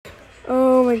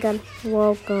my god.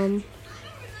 Welcome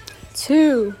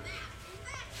to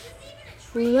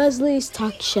Leslie's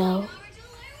talk show.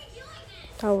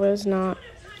 That was not.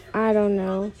 I don't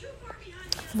know.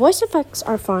 Voice effects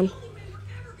are fun.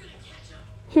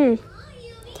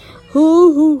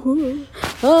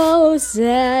 Oh,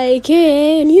 say,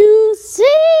 can you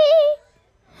see?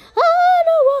 I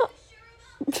know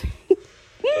what.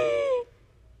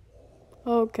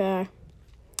 Okay.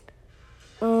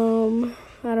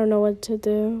 I don't know what to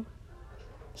do.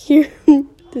 Here,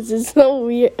 this is so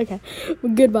weird. Okay,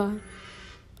 goodbye.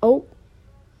 Oh,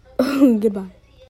 goodbye.